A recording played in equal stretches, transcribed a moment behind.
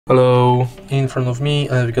Hello, in front of me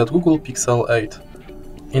I've got Google Pixel 8.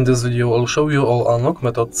 In this video I'll show you all unlock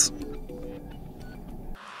methods.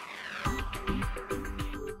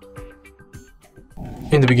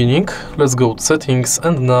 In the beginning, let's go to settings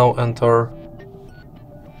and now enter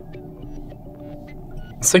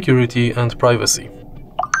security and privacy.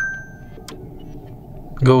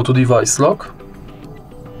 Go to device lock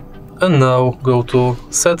and now go to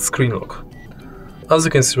set screen lock. As you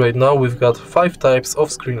can see right now, we've got 5 types of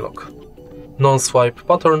screen lock: non-swipe,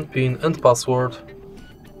 pattern, pin and password.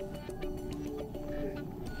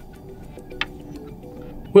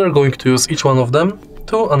 We are going to use each one of them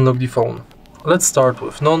to unlock the phone. Let's start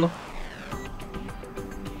with none.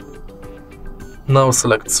 Now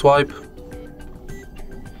select swipe.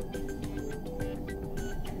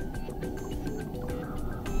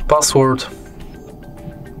 Password.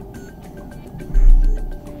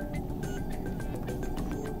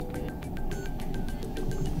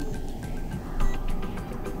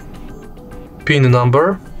 PIN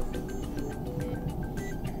number.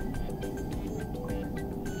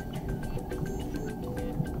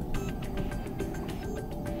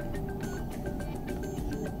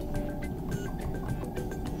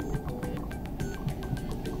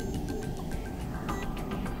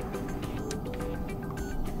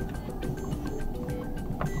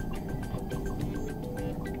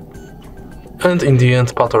 And in the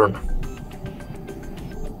end, pattern.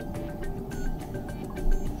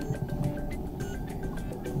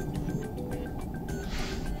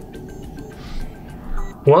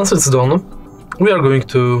 Once it's done, we are going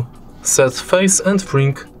to set face and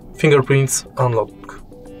fingerprints unlock.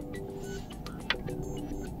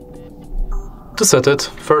 To set it,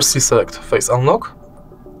 firstly select face unlock,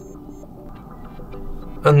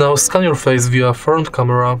 and now scan your face via front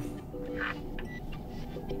camera.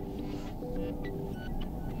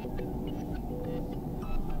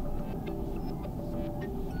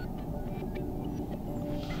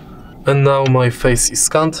 And now my face is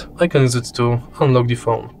scanned, I can use it to unlock the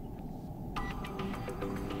phone.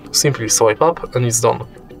 Simply swipe up and it's done.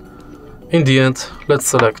 In the end, let's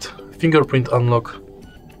select fingerprint unlock.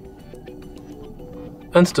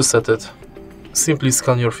 And to set it, simply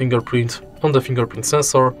scan your fingerprint on the fingerprint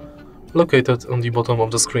sensor located on the bottom of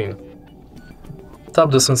the screen. Tap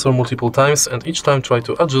the sensor multiple times and each time try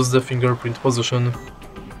to adjust the fingerprint position.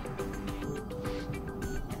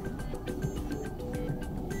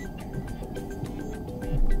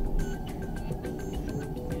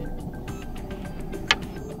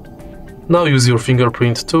 Now use your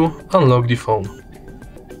fingerprint to unlock the phone.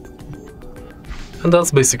 And that's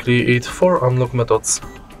basically it for unlock methods.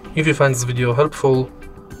 If you find this video helpful,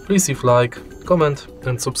 please leave a like, comment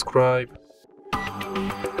and subscribe.